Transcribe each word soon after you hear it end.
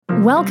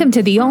Welcome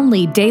to the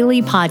only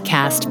daily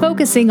podcast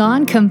focusing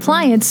on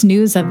compliance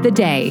news of the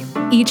day.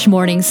 Each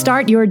morning,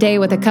 start your day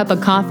with a cup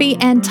of coffee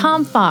and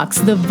Tom Fox,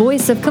 the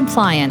voice of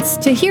compliance,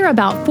 to hear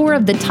about 4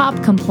 of the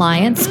top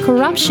compliance,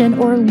 corruption,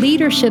 or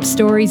leadership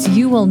stories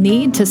you will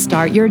need to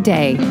start your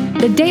day.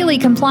 The Daily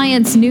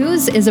Compliance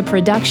News is a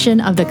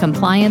production of the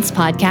Compliance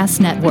Podcast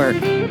Network.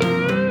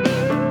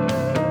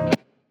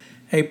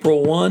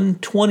 April 1,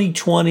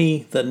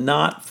 2020, the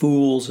Not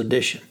Fools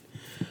edition.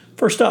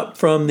 First up,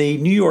 from the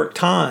New York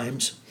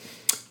Times,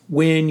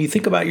 when you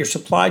think about your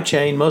supply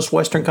chain, most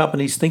Western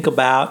companies think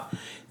about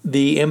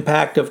the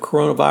impact of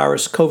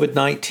coronavirus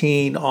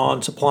COVID-19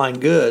 on supplying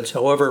goods.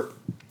 However,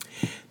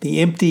 the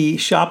empty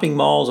shopping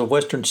malls of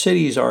Western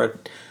cities are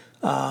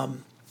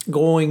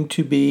going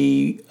to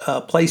be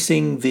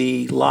placing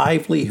the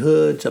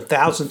livelihoods of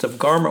thousands of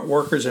garment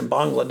workers in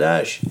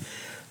Bangladesh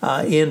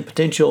in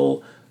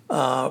potential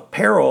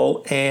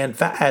peril,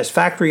 and as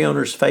factory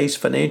owners face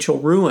financial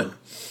ruin.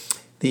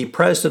 The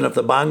president of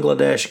the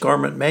Bangladesh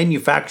Garment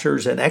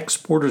Manufacturers and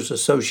Exporters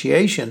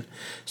Association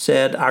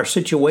said, "Our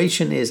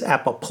situation is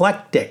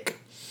apoplectic.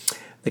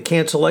 The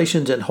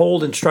cancellations and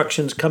hold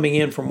instructions coming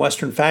in from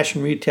Western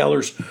fashion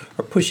retailers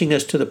are pushing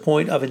us to the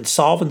point of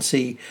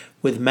insolvency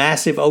with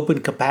massive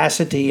open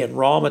capacity and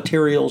raw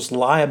materials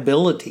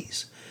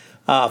liabilities."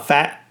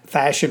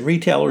 Fashion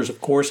retailers, of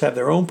course, have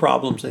their own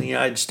problems in the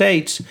United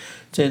States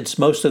since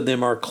most of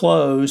them are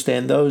closed,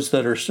 and those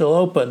that are still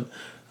open,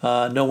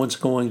 no one's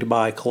going to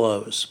buy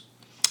clothes.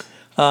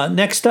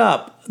 Next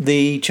up,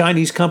 the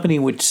Chinese company,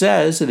 which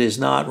says it is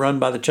not run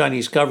by the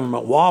Chinese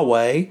government,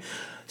 Huawei,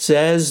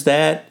 says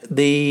that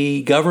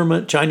the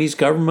Chinese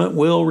government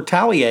will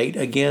retaliate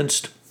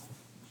against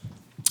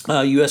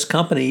U.S.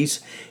 companies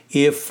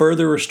if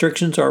further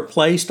restrictions are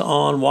placed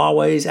on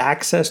Huawei's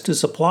access to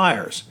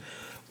suppliers.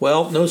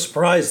 Well, no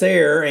surprise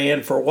there,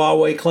 and for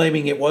Huawei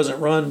claiming it wasn't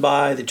run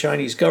by the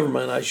Chinese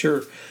government, I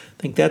sure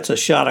think that's a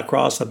shot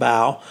across the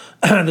bow.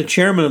 The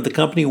chairman of the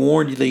company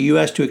warned the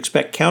U.S. to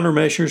expect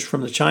countermeasures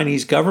from the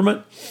Chinese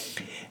government,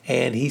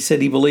 and he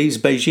said he believes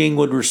Beijing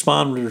would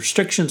respond with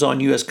restrictions on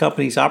U.S.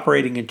 companies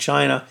operating in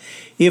China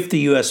if the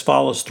U.S.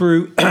 follows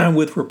through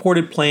with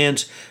reported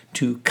plans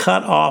to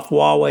cut off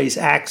Huawei's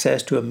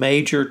access to a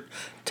major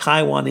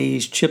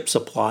Taiwanese chip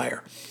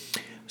supplier.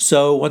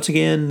 So once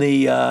again,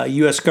 the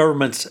U.S.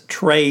 government's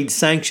trade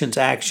sanctions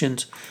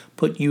actions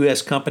put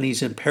U.S.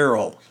 companies in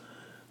peril,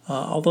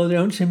 although they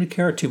don't seem to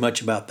care too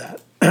much about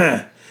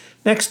that.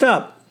 Next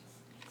up,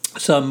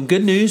 some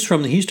good news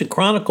from the Houston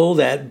Chronicle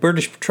that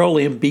British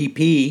Petroleum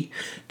BP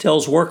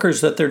tells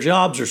workers that their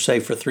jobs are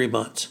safe for 3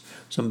 months.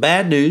 Some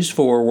bad news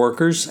for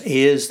workers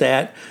is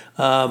that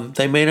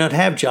they may not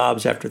have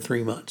jobs after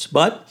 3 months.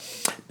 But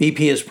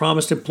BP has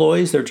promised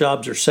employees their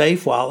jobs are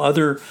safe, while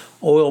other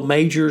oil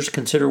majors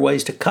consider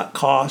ways to cut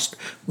costs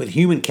with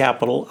human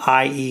capital,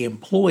 i.e.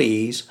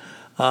 employees.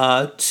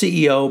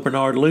 CEO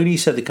Bernard Looney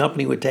said the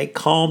company would take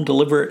calm,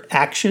 deliberate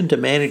action to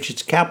manage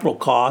its capital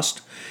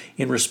cost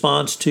in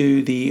response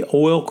to the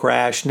oil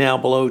crash now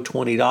below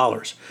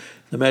 $20.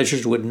 The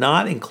measures would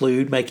not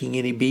include making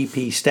any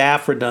BP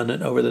staff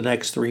redundant over the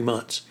next 3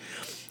 months.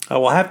 I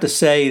will have to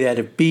say that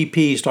if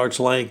BP starts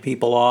laying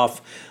people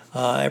off,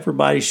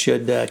 everybody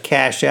should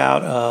cash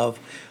out of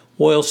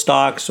oil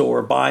stocks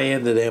or buy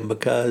into them,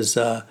 because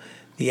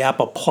the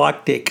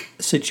apoplectic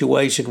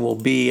situation will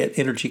be at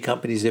energy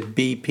companies if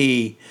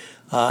BP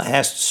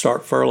has to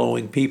start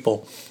furloughing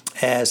people,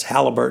 as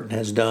Halliburton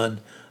has done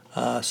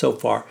so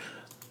far.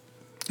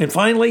 And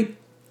finally,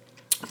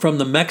 from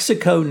the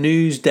Mexico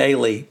News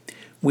Daily,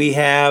 we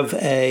have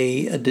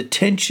a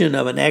detention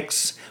of an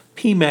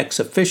ex-Pemex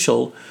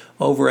official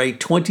over a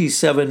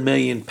 27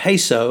 million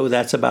peso,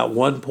 that's about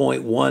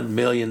 $1.1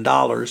 million,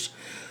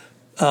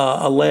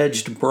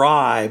 alleged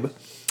bribe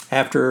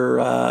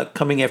after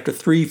coming after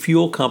 3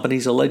 fuel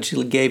companies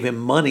allegedly gave him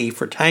money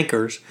for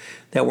tankers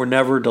that were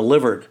never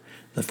delivered.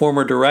 The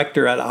former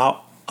director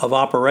of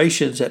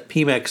operations at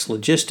Pemex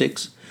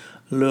Logistics,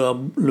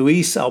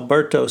 Luis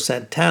Alberto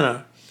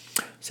Santander,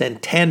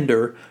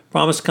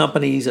 promised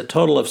companies a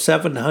total of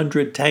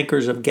 700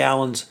 tankers of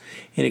gallons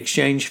in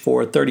exchange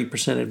for a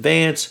 30%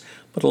 advance,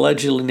 but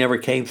allegedly never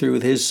came through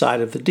with his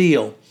side of the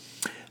deal.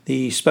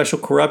 The Special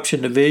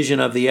Corruption Division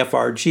of the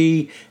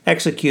FRG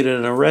executed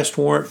an arrest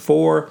warrant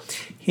for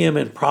him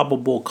and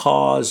probable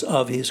cause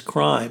of his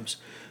crimes.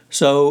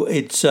 So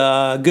it's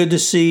good to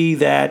see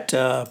that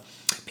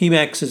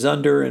Pemex is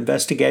under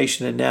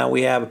investigation, and now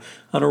we have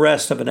an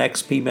arrest of an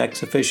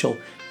ex-Pemex official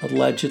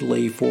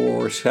allegedly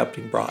for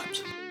accepting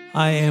bribes.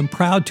 I am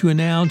proud to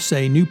announce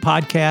a new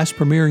podcast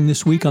premiering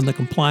this week on the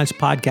Compliance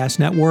Podcast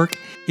Network.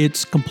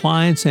 It's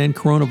Compliance and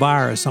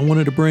Coronavirus. I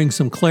wanted to bring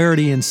some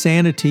clarity and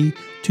sanity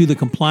to the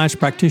compliance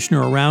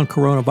practitioner around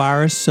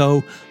coronavirus.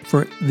 So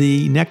for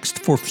the next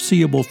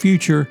foreseeable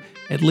future,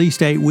 at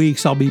least 8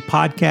 weeks, I'll be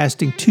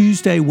podcasting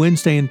Tuesday,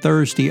 Wednesday, and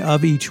Thursday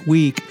of each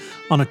week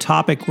on a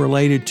topic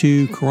related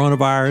to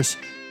coronavirus,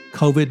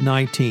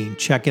 COVID-19.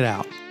 Check it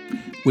out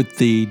with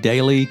the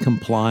Daily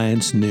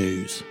Compliance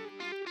News.